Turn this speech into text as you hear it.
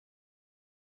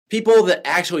People that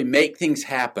actually make things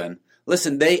happen,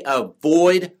 listen, they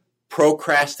avoid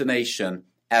procrastination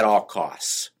at all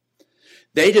costs.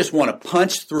 They just want to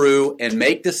punch through and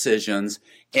make decisions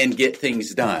and get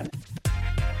things done.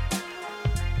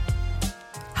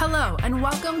 Hello, and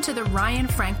welcome to the Ryan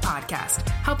Frank Podcast,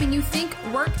 helping you think,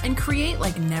 work, and create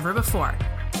like never before.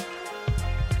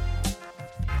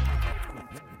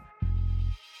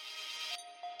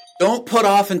 Don't put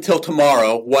off until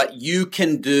tomorrow what you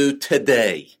can do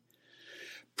today.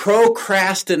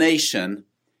 Procrastination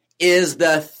is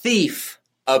the thief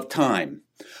of time.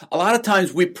 A lot of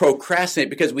times we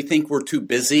procrastinate because we think we're too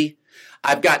busy.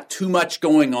 I've got too much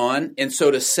going on, and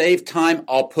so to save time,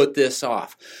 I'll put this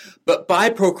off. But by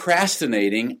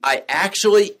procrastinating, I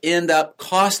actually end up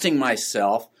costing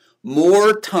myself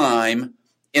more time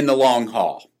in the long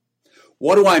haul.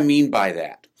 What do I mean by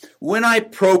that? When I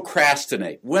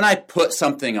procrastinate, when I put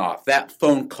something off, that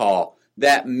phone call,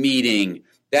 that meeting,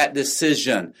 that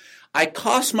decision, I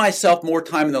cost myself more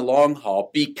time in the long haul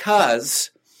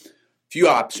because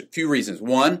few reasons.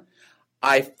 One,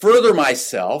 I further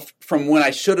myself from when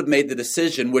I should have made the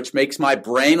decision, which makes my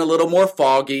brain a little more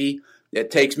foggy. It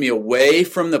takes me away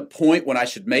from the point when I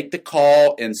should make the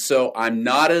call, and so I'm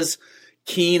not as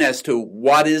keen as to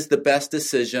what is the best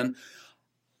decision.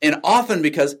 And often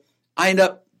because I end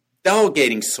up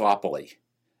delegating sloppily.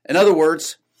 In other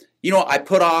words, I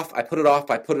put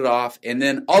it off, and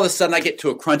then all of a sudden I get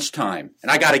to a crunch time, and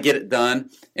I got to get it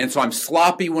done. And so I'm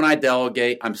sloppy when I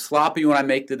delegate. I'm sloppy when I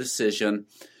make the decision.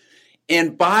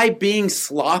 And by being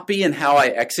sloppy in how I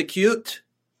execute,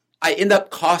 I end up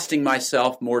costing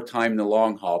myself more time in the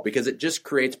long haul because it just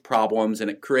creates problems and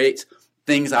it creates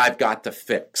things I've got to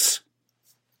fix.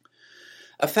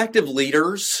 Effective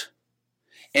leaders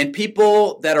and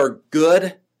people that are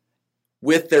good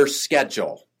with their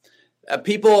schedule,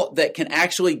 people that can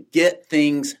actually get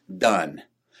things done,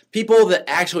 people that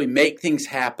actually make things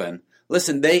happen,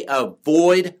 listen, they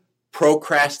avoid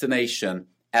procrastination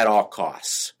at all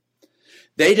costs.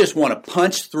 They just want to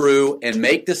punch through and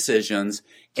make decisions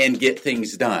and get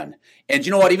things done. And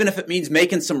you know what? Even if it means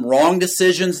making some wrong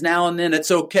decisions now and then,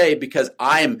 it's okay because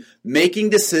I am making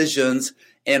decisions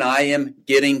and I am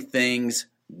getting things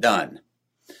done.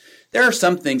 There are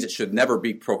some things that should never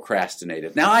be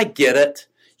procrastinated. Now, I get it.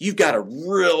 You've got a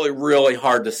really, really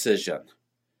hard decision,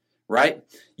 right?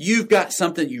 You've got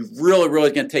something you really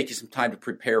going to take you some time to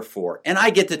prepare for. And I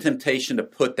get the temptation to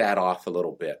put that off a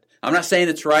little bit. I'm not saying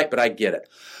it's right, but I get it.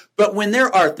 But when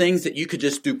there are things that you could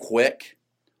just do quick,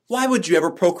 why would you ever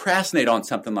procrastinate on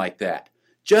something like that?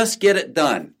 Just get it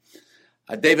done.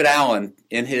 David Allen,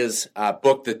 in his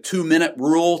book, The 2-Minute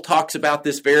Rule, talks about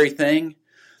this very thing.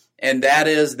 And that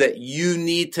is that you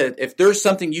need to, if there's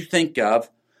something you think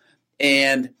of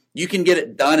and you can get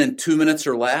it done in 2 minutes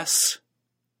or less,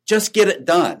 just get it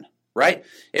done, right?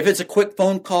 If it's a quick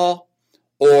phone call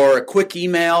or a quick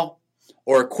email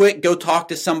or a quick go talk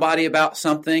to somebody about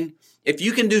something, if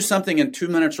you can do something in 2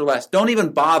 minutes or less, don't even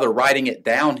bother writing it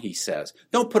down, he says.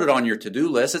 Don't put it on your to-do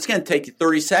list. It's going to take you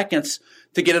 30 seconds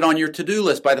to get it on your to-do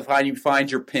list by the time you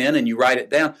find your pen and you write it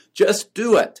down. Just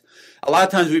do it. A lot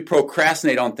of times we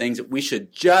procrastinate on things that we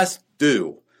should just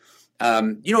do.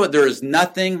 You know what? There is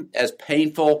nothing as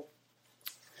painful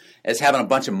as having a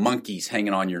bunch of monkeys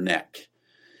hanging on your neck.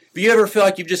 If you ever feel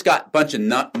like you've just got a bunch of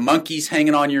monkeys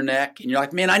hanging on your neck, and you're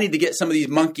like, man, I need to get some of these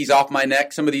monkeys off my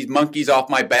neck, some of these monkeys off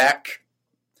my back.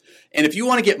 And if you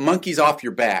want to get monkeys off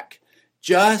your back,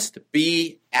 just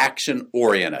be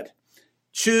action-oriented.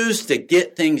 Choose to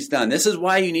get things done. This is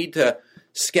why you need to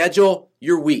schedule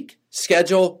your week.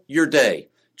 Schedule your day.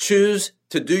 Choose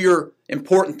to do your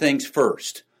important things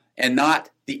first and not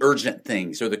the urgent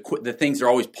things or the things that are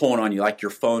always pulling on you, like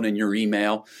your phone and your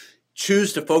email.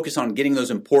 Choose to focus on getting those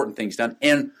important things done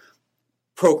and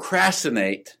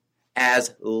procrastinate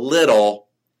as little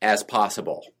as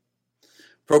possible.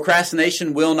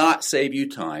 Procrastination will not save you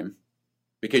time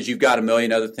because you've got a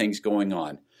million other things going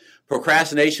on.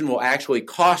 Procrastination will actually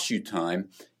cost you time.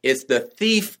 It's the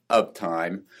thief of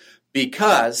time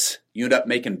because you end up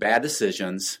making bad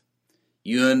decisions.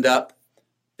 You end up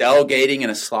delegating in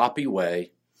a sloppy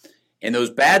way. And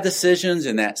those bad decisions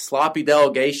and that sloppy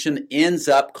delegation ends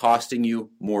up costing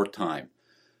you more time.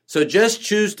 So just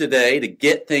choose today to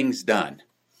get things done.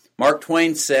 Mark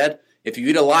Twain said, if you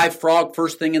eat a live frog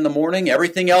first thing in the morning,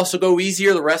 everything else will go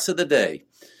easier the rest of the day.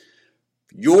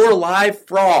 Your live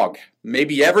frog,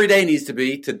 maybe every day needs to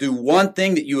be to do one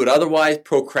thing that you would otherwise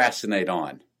procrastinate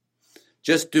on.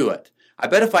 Just do it. I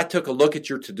bet if I took a look at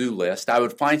your to-do list, I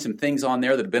would find some things on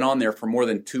there that have been on there for more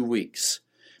than 2 weeks.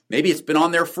 Maybe it's been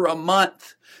on there for a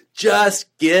month.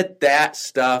 Just get that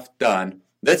stuff done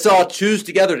Let's all choose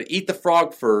together to eat the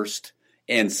frog first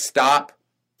and stop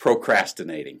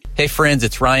procrastinating. Hey friends,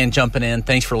 it's Ryan jumping in.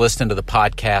 Thanks for listening to the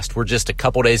podcast. We're just a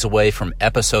couple days away from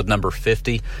episode number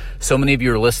 50. So many of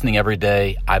you are listening every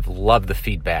day. I've loved the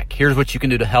feedback. Here's what you can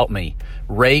do to help me.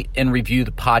 Rate and review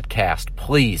the podcast,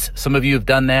 please. Some of you have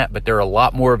done that, but there are a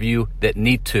lot more of you that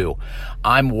need to.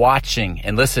 I'm watching,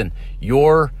 and listen,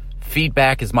 your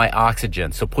feedback is my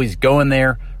oxygen. So please go in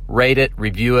there, rate it,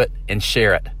 review it, and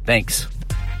share it. Thanks.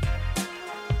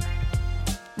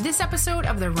 This episode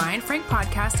of the Ryan Frank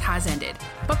Podcast has ended,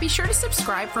 but be sure to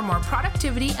subscribe for more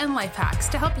productivity and life hacks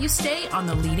to help you stay on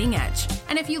the leading edge.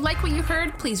 And if you like what you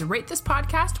heard, please rate this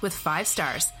podcast with 5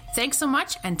 stars. Thanks so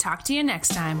much and talk to you next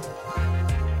time.